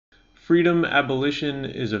Freedom Abolition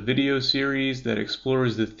is a video series that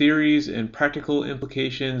explores the theories and practical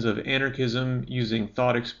implications of anarchism using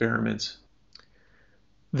thought experiments.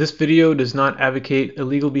 This video does not advocate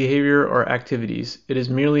illegal behavior or activities. It is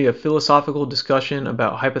merely a philosophical discussion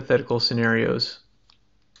about hypothetical scenarios.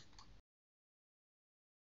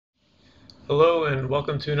 Hello and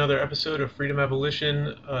welcome to another episode of Freedom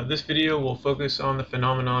Abolition. This video will focus on the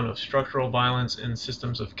phenomenon of structural violence in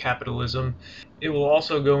systems of capitalism. It will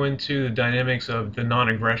also go into the dynamics of the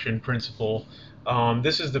non-aggression principle.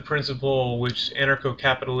 This is the principle which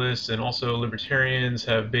anarcho-capitalists and also libertarians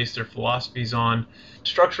have based their philosophies on.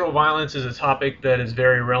 Structural violence is a topic that is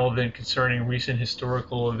very relevant concerning recent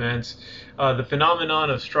historical events. The phenomenon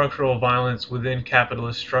of structural violence within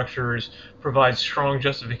capitalist structures provides strong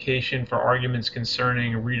justification for arguments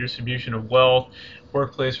concerning redistribution of wealth,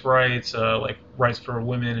 workplace rights, like rights for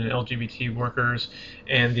women and LGBT workers,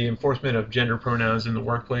 and the enforcement of gender pronouns in the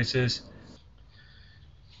workplaces.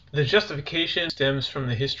 The justification stems from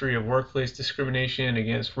the history of workplace discrimination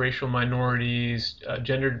against racial minorities,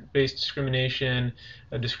 gender-based discrimination,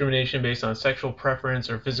 discrimination based on sexual preference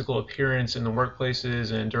or physical appearance in the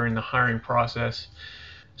workplaces and during the hiring process.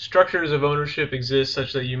 Structures of ownership exist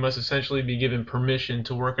such that you must essentially be given permission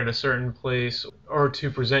to work at a certain place or to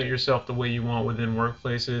present yourself the way you want within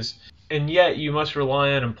workplaces, and yet you must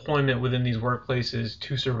rely on employment within these workplaces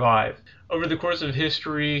to survive. Over the course of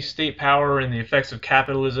history, state power and the effects of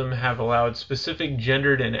capitalism have allowed specific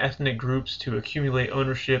gendered and ethnic groups to accumulate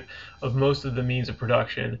ownership of most of the means of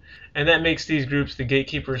production, and that makes these groups the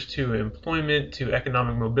gatekeepers to employment, to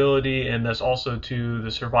economic mobility, and thus also to the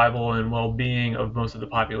survival and well-being of most of the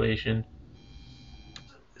population.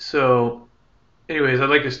 So anyways, I'd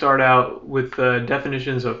like to start out with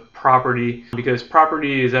definitions of property, because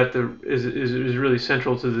property is really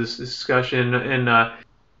central to this discussion, and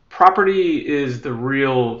property is the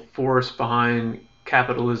real force behind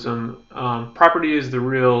capitalism.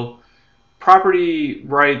 Property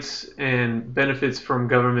rights and benefits from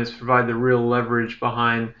governments provide the real leverage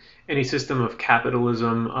behind any system of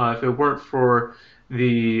capitalism. If it weren't for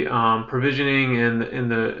the provisioning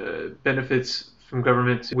and the benefits from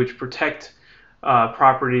governments which protect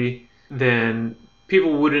property, then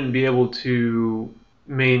people wouldn't be able to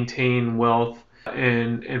maintain wealth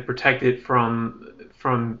and protect it from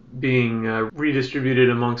being redistributed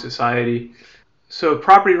among society. So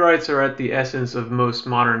property rights are at the essence of most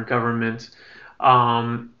modern governments.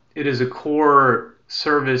 It is a core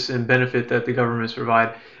service and benefit that the governments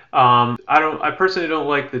provide. I personally don't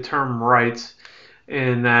like the term rights,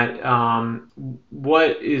 in that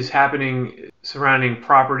what is happening surrounding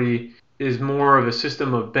property is more of a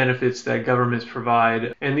system of benefits that governments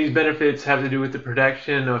provide, and these benefits have to do with the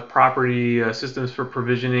protection of property, systems for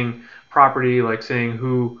provisioning property, like saying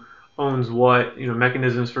who owns what,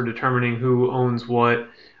 mechanisms for determining who owns what,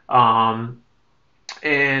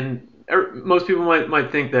 and most people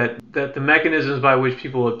might think that the mechanisms by which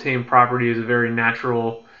people obtain property is a very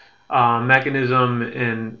natural mechanism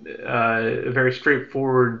and a very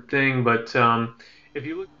straightforward thing, but if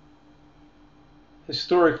you look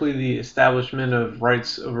historically, the establishment of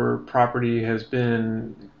rights over property has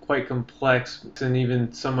been quite complex and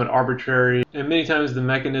even somewhat arbitrary, and many times the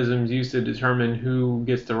mechanisms used to determine who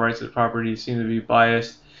gets the rights of property seem to be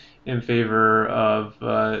biased in favor of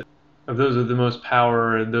those with the most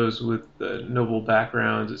power and those with noble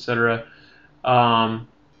backgrounds, etc.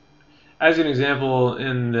 As an example,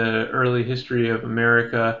 in the early history of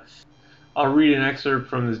America, I'll read an excerpt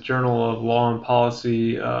from this Journal of Law and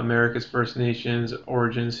Policy, America's First Nations,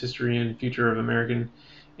 Origins, History, and Future of American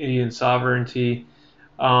Indian Sovereignty.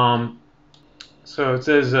 So it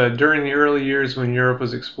says, during the early years when Europe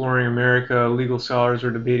was exploring America, legal scholars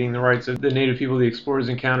were debating the rights of the native people. The explorers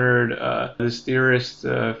encountered this theorist,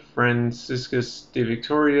 Franciscus de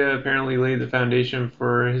Victoria, apparently laid the foundation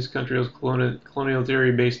for his country's colonial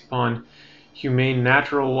theory based upon humane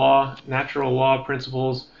natural law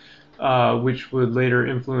principles, which would later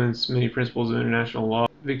influence many principles of international law.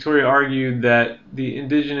 Victoria argued that the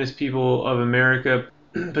indigenous people of America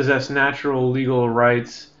possess natural legal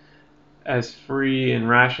rights as free and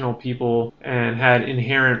rational people and had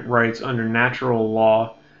inherent rights under natural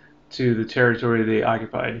law to the territory they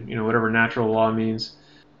occupied. Whatever natural law means,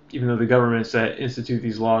 even though the governments that institute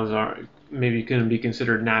these laws maybe couldn't be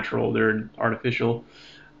considered natural, they're artificial.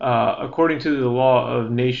 According to the law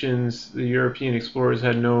of nations, the European explorers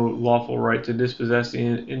had no lawful right to dispossess the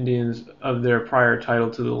Indians of their prior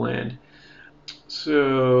title to the land.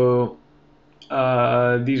 So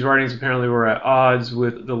these writings apparently were at odds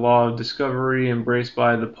with the law of discovery embraced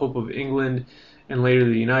by the Pope of England and later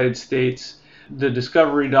the United States. The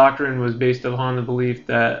discovery doctrine was based upon the belief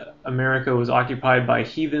that America was occupied by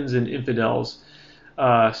heathens and infidels,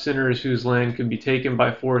 sinners whose land could be taken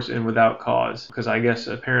by force and without cause. Because I guess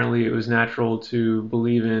apparently it was natural to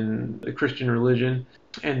believe in the Christian religion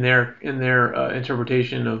and their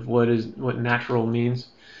interpretation of what natural means.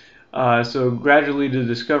 So gradually, the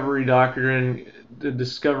discovery doctrine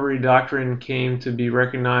came to be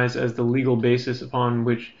recognized as the legal basis upon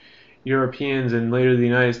which Europeans and later the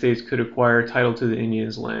United States could acquire title to the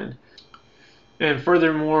Indians' land. And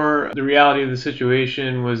furthermore, the reality of the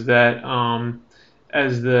situation was that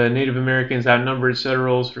as the Native Americans outnumbered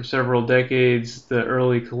settlers for several decades, the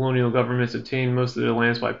early colonial governments obtained most of their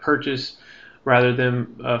lands by purchase rather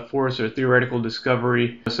than force or theoretical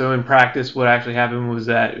discovery. So in practice, what actually happened was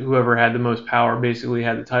that whoever had the most power basically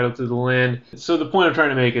had the title to the land. So the point I'm trying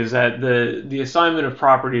to make is that the assignment of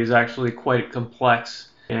property is actually quite complex,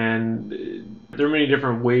 and there are many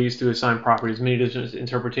different ways to assign properties, many different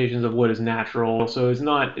interpretations of what is natural. So it's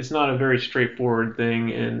not a very straightforward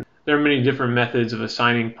thing, and there are many different methods of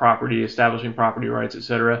assigning property, establishing property rights,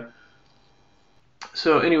 etc.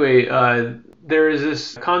 So anyway, there is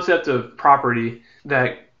this concept of property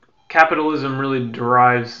that capitalism really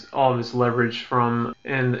derives all of its leverage from,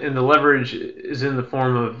 and the leverage is in the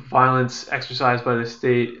form of violence exercised by the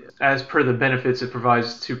state as per the benefits it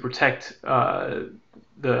provides to protect the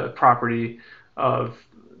property of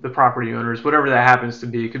the property owners, whatever that happens to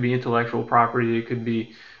be. It could be intellectual property, it could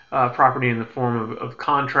be property in the form of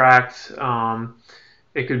contracts,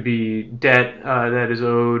 it could be debt that is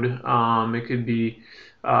owed, it could be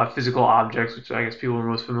physical objects, which I guess people are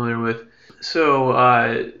most familiar with.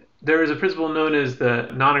 So there is a principle known as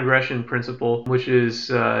the non-aggression principle, which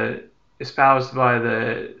is espoused by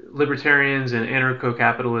the libertarians and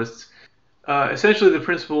anarcho-capitalists. Essentially, the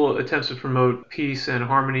principle attempts to promote peace and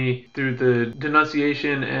harmony through the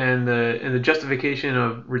denunciation and the justification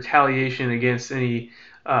of retaliation against any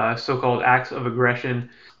so-called acts of aggression.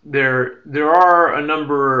 There are a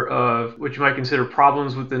number of what you might consider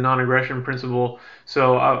problems with the non-aggression principle.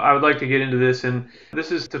 So I would like to get into this, and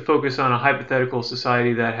this is to focus on a hypothetical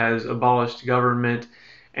society that has abolished government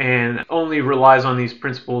and only relies on these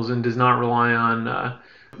principles and does not rely on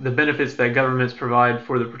the benefits that governments provide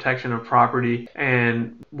for the protection of property,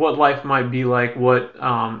 and what life might be like,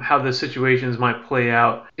 how the situations might play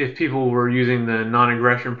out if people were using the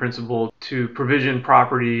non-aggression principle to provision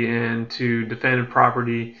property and to defend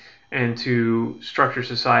property and to structure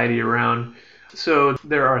society around. So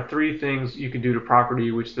there are three things you could do to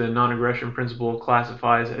property which the non-aggression principle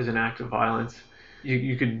classifies as an act of violence.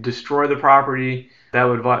 You could destroy the property. That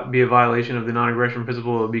would be a violation of the non-aggression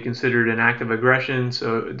principle. It would be considered an act of aggression.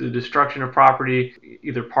 So the destruction of property,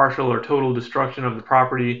 either partial or total destruction of the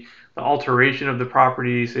property, the alteration of the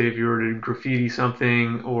property, say if you were to graffiti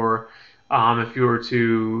something, or if you were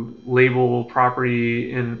to label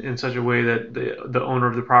property in such a way that the owner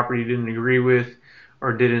of the property didn't agree with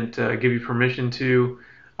or didn't give you permission to.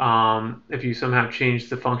 If you somehow change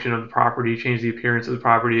the function of the property, change the appearance of the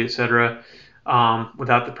property, etc.,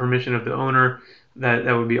 without the permission of the owner, that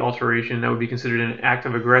would be alteration. That would be considered an act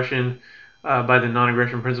of aggression by the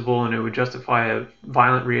non-aggression principle, and it would justify a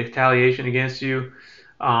violent retaliation against you.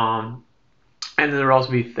 And then there would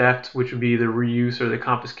also be theft, which would be the reuse or the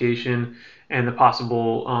confiscation and the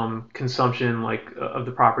possible consumption, like of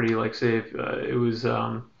the property. Like say if it was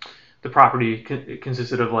the property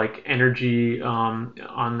consisted of like energy on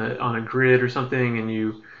a grid or something, and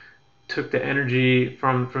you took the energy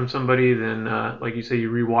from somebody, then like you say,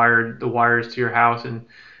 you rewired the wires to your house and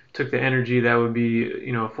took the energy. That would be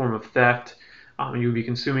a form of theft. You would be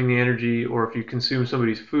consuming the energy, or if you consume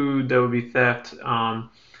somebody's food, that would be theft.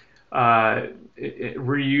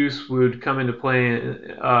 Reuse would come into play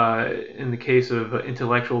in the case of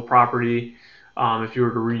intellectual property. If you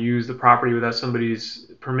were to reuse the property without somebody's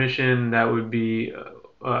permission, that would be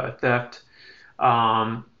theft.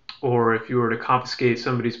 Or if you were to confiscate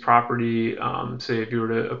somebody's property, say if you were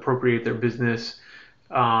to appropriate their business,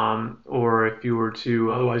 or if you were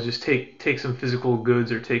to otherwise just take some physical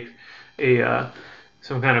goods, or take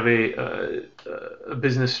some kind of a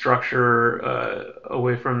business structure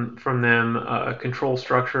away from them, a control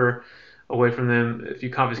structure away from them. If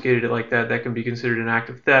you confiscated it like that, that can be considered an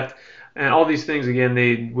act of theft. And all these things, again,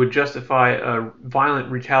 they would justify a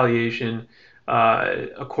violent retaliation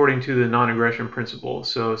according to the non-aggression principle.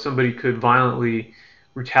 So somebody could violently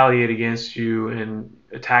retaliate against you and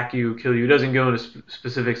attack you, kill you. It doesn't go into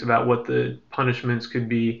specifics about what the punishments could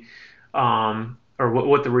be, or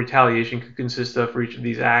what the retaliation could consist of for each of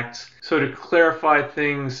these acts. So to clarify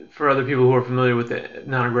things for other people who are familiar with the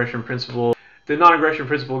non-aggression principle, The non-aggression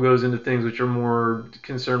principle goes into things which are more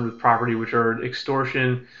concerned with property, which are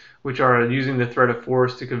extortion, which are using the threat of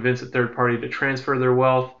force to convince a third party to transfer their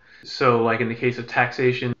wealth. So, like in the case of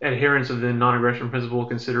taxation, adherents of the non-aggression principle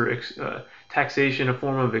consider taxation a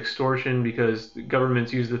form of extortion because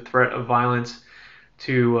governments use the threat of violence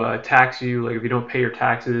to tax you. Like if you don't pay your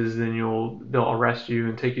taxes, then they'll arrest you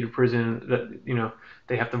and take you to prison. That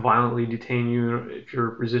they have to violently detain you if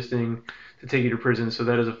you're resisting, to take you to prison. So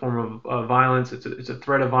that is a form of violence. It's a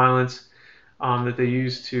threat of violence that they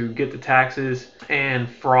use to get the taxes. And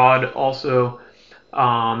fraud also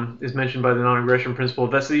is mentioned by the non-aggression principle.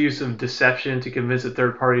 That's the use of deception to convince a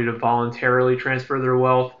third party to voluntarily transfer their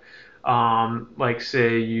wealth. Like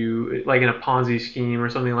say like in a Ponzi scheme or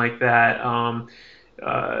something like that.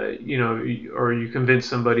 Or you convince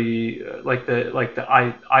somebody like the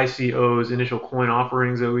ICOs, initial coin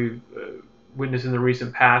offerings that we've witnessed in the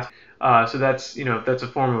recent past. So that's a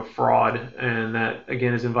form of fraud, and that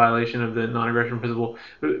again is in violation of the non-aggression principle.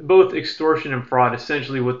 Both extortion and fraud,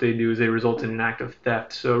 essentially what they do is they result in an act of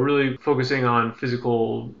theft. So really focusing on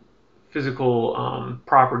physical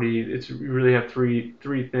property, you really have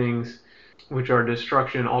three things, which are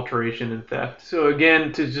destruction, alteration, and theft. So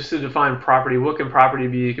again, to define property, what can property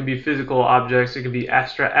be? It can be physical objects. It can be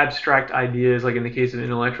abstract ideas, like in the case of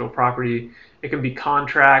intellectual property. It can be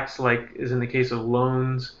contracts, like is in the case of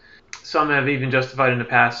loans. Some have even justified in the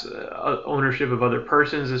past ownership of other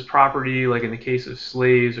persons as property, like in the case of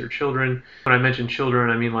slaves or children. When I mention children,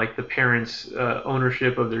 I mean like the parents'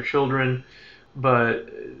 ownership of their children. But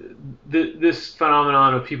this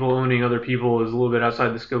phenomenon of people owning other people is a little bit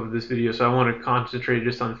outside the scope of this video, so I want to concentrate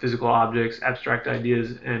just on physical objects, abstract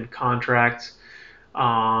ideas, and contracts.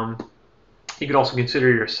 You could also consider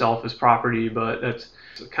yourself as property, but that's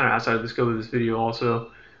kind of outside of the scope of this video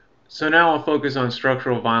also. So now I'll focus on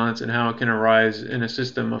structural violence and how it can arise in a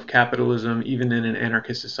system of capitalism, even in an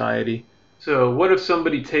anarchist society. So what if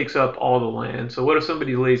somebody takes up all the land? So what if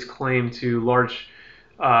somebody lays claim to large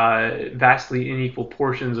vastly unequal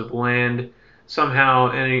portions of land,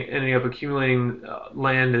 somehow ending up accumulating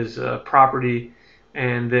land as property,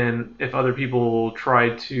 and then if other people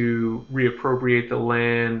try to reappropriate the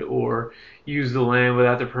land or use the land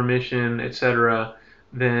without their permission, etc.,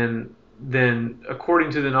 then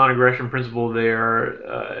according to the non-aggression principle, they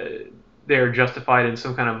are justified in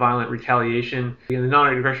some kind of violent retaliation. And the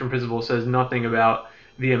non-aggression principle says nothing about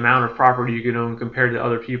the amount of property you can own compared to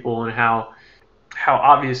other people, and how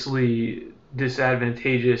obviously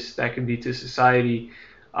disadvantageous that can be to society,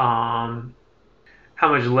 how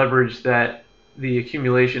much leverage that the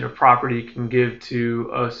accumulation of property can give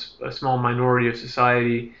to a small minority of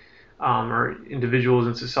society, or individuals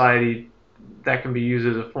in society, that can be used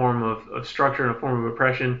as a form of structure and a form of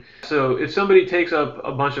oppression. So if somebody takes up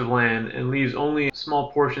a bunch of land and leaves only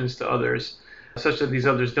small portions to others, such that these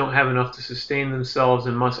others don't have enough to sustain themselves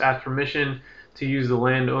and must ask permission to use the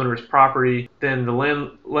landowner's property, then the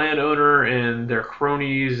landowner and their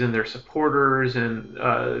cronies and their supporters and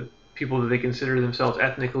people that they consider themselves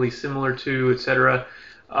ethnically similar to, etc.,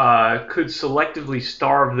 could selectively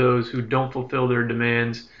starve those who don't fulfill their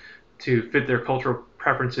demands to fit their cultural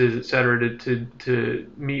preferences, etc., to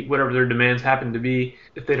meet whatever their demands happen to be.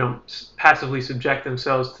 If they don't passively subject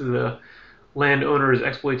themselves to the landowner's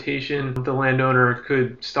exploitation, the landowner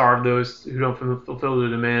could starve those who don't fulfill their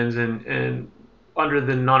demands, and under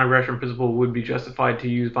the non-aggression principle would be justified to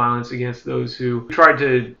use violence against those who tried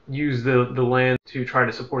to use the land to try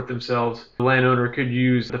to support themselves. The landowner could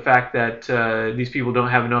use the fact that these people don't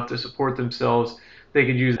have enough to support themselves. They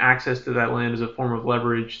could use access to that land as a form of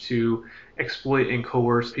leverage to exploit and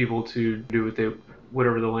coerce people to do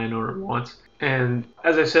whatever the landowner wants. And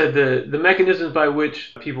as I said, the mechanisms by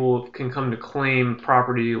which people can come to claim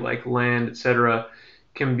property like land, etc.,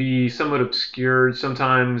 can be somewhat obscured.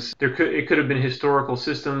 Sometimes it could have been historical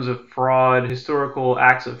systems of fraud, historical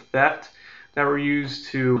acts of theft that were used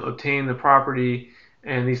to obtain the property,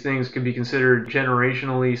 and these things could be considered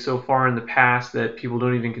generationally so far in the past that people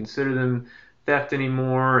don't even consider them theft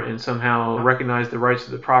anymore, and somehow recognize the rights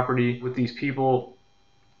to the property with these people.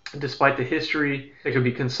 Despite the history, there could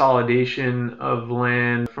be consolidation of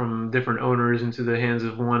land from different owners into the hands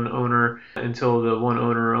of one owner until the one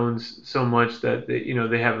owner owns so much that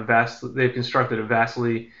they've constructed a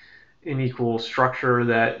vastly unequal structure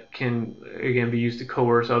that can again be used to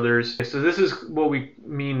coerce others. So this is what we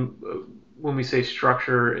mean when we say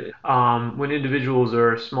structure. When individuals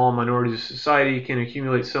or small minorities of society can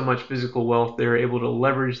accumulate so much physical wealth, they're able to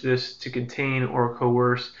leverage this to contain or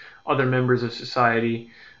coerce other members of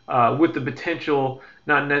society, with the potential,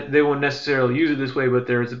 they won't necessarily use it this way, but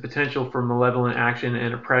there is a potential for malevolent action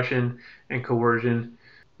and oppression and coercion.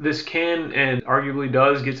 This can and arguably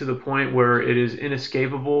does get to the point where it is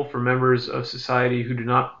inescapable for members of society who do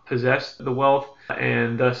not possess the wealth,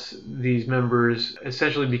 and thus these members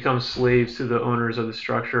essentially become slaves to the owners of the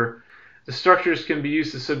structure. The structures can be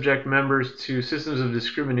used to subject members to systems of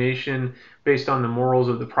discrimination based on the morals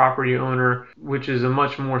of the property owner, which is a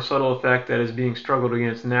much more subtle effect that is being struggled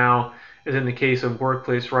against now, as in the case of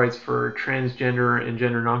workplace rights for transgender and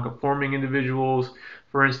gender nonconforming individuals,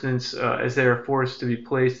 for instance, as they are forced to be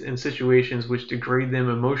placed in situations which degrade them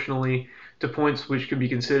emotionally to points which could be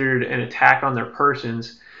considered an attack on their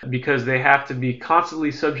persons, because they have to be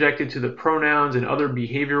constantly subjected to the pronouns and other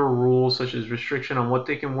behavioral rules, such as restriction on what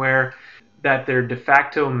they can wear, that their de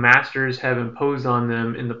facto masters have imposed on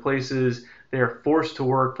them in the places they are forced to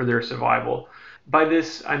work for their survival. By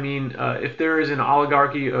this, I mean, if there is an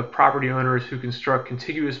oligarchy of property owners who construct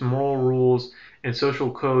contiguous moral rules and social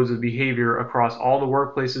codes of behavior across all the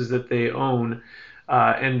workplaces that they own,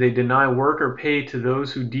 and they deny work or pay to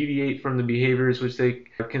those who deviate from the behaviors which they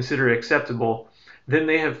consider acceptable, then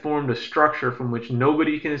they have formed a structure from which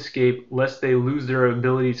nobody can escape lest they lose their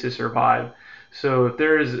ability to survive. So if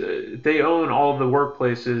they own all of the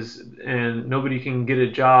workplaces and nobody can get a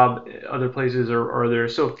job other places, or there are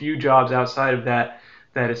so few jobs outside of that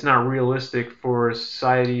it's not realistic for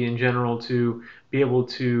society in general to be able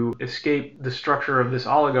to escape the structure of this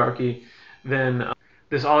oligarchy, then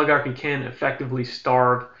this oligarchy can effectively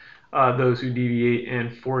starve those who deviate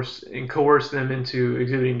and force and coerce them into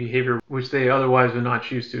exhibiting behavior which they otherwise would not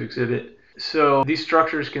choose to exhibit. So these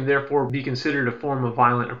structures can therefore be considered a form of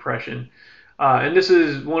violent oppression. And this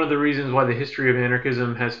is one of the reasons why the history of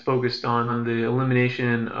anarchism has focused on the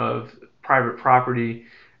elimination of private property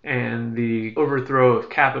and the overthrow of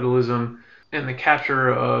capitalism and the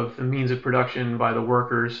capture of the means of production by the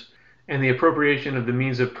workers and the appropriation of the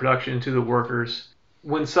means of production to the workers.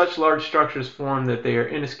 When such large structures form that they are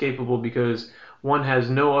inescapable because one has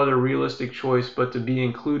no other realistic choice but to be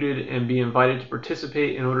included and be invited to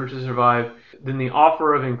participate in order to survive, then the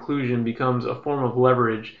offer of inclusion becomes a form of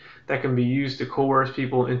leverage that can be used to coerce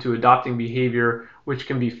people into adopting behavior which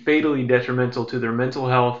can be fatally detrimental to their mental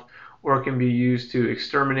health, or it can be used to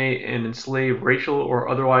exterminate and enslave racial or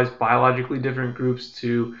otherwise biologically different groups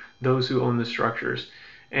to those who own the structures.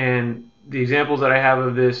 And the examples that I have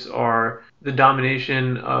of this are the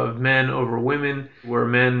domination of men over women, where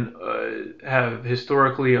men have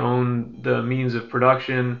historically owned the means of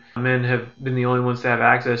production. Men have been the only ones to have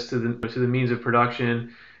access to the means of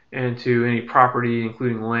production and to any property,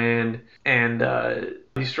 including land. And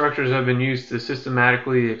these structures have been used to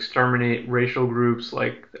systematically exterminate racial groups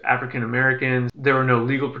like African Americans. There were no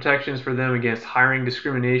legal protections for them against hiring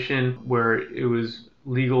discrimination, where it was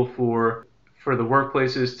legal for the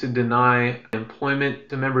workplaces to deny employment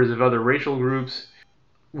to members of other racial groups,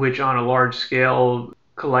 which on a large scale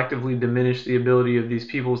collectively diminished the ability of these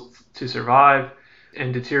people to survive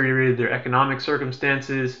and deteriorated their economic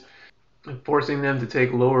circumstances, forcing them to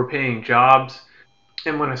take lower paying jobs.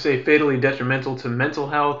 And when I say fatally detrimental to mental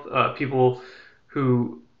health, people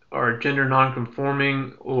who are gender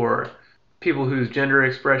nonconforming or people whose gender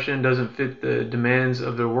expression doesn't fit the demands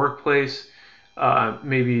of their workplace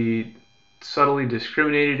may be subtly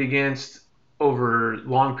discriminated against over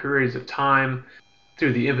long periods of time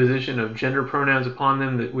through the imposition of gender pronouns upon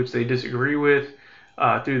them which they disagree with,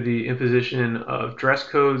 through the imposition of dress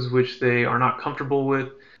codes which they are not comfortable with.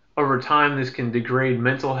 Over time, this can degrade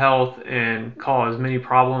mental health and cause many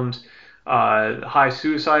problems. High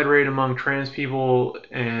suicide rate among trans people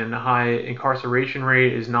and high incarceration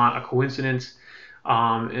rate is not a coincidence.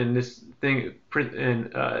 And this thing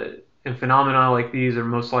and phenomena like these are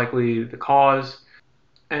most likely the cause.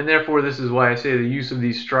 And therefore, this is why I say the use of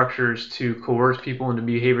these structures to coerce people into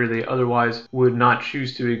behavior they otherwise would not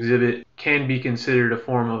choose to exhibit can be considered a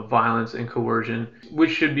form of violence and coercion, which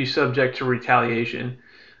should be subject to retaliation.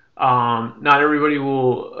 Not everybody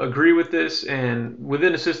will agree with this, and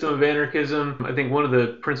within a system of anarchism, I think one of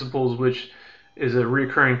the principles which is a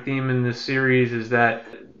recurring theme in this series is that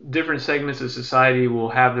different segments of society will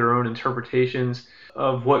have their own interpretations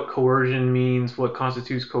of what coercion means, what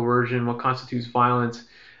constitutes coercion, what constitutes violence,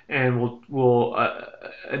 and will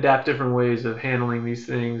adapt different ways of handling these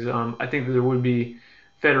things. I think that there would be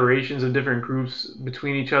federations of different groups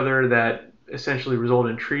between each other that essentially result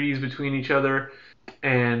in treaties between each other.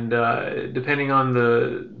 And depending on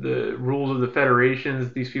the rules of the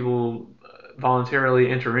federations these people voluntarily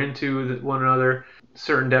enter into with one another,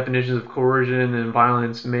 certain definitions of coercion and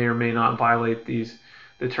violence may or may not violate the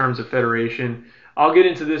terms of federation. I'll get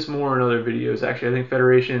into this more in other videos. Actually, I think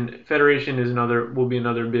federation will be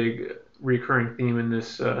another big recurring theme in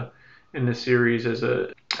this series as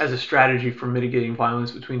as a strategy for mitigating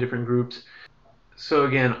violence between different groups. So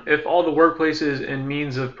again, if all the workplaces and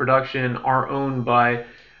means of production are owned by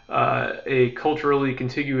a culturally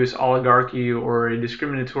contiguous oligarchy or a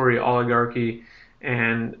discriminatory oligarchy,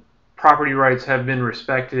 and property rights have been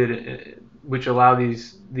respected, which allow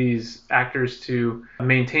these actors to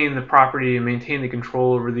maintain the property and maintain the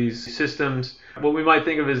control over these systems. What we might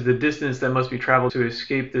think of as the distance that must be traveled to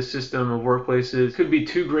escape this system of workplaces could be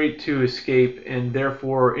too great to escape, and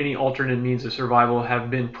therefore any alternate means of survival have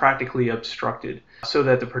been practically obstructed, so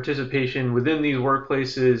that the participation within these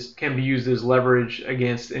workplaces can be used as leverage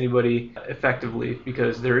against anybody effectively,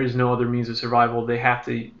 because there is no other means of survival. They have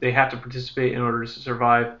to participate in order to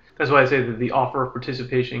survive. That's why I say that the offer of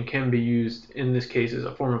participation can be used in this case as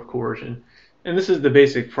a form of coercion. And this is the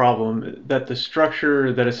basic problem, that the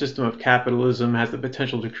structure that a system of capitalism has the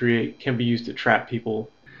potential to create can be used to trap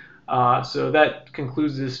people. So that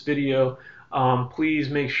concludes this video.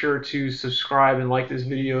 Please make sure to subscribe and like this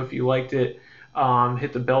video if you liked it.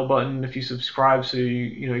 Hit the bell button if you subscribe so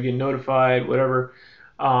you get notified, whatever.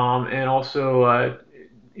 And also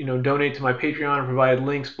donate to my Patreon. I provided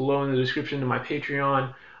links below in the description to my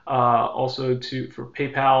Patreon, also for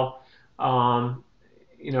PayPal.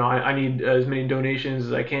 I need as many donations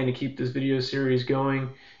as I can to keep this video series going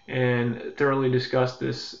and thoroughly discuss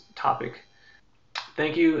this topic.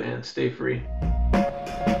 Thank you, and stay free.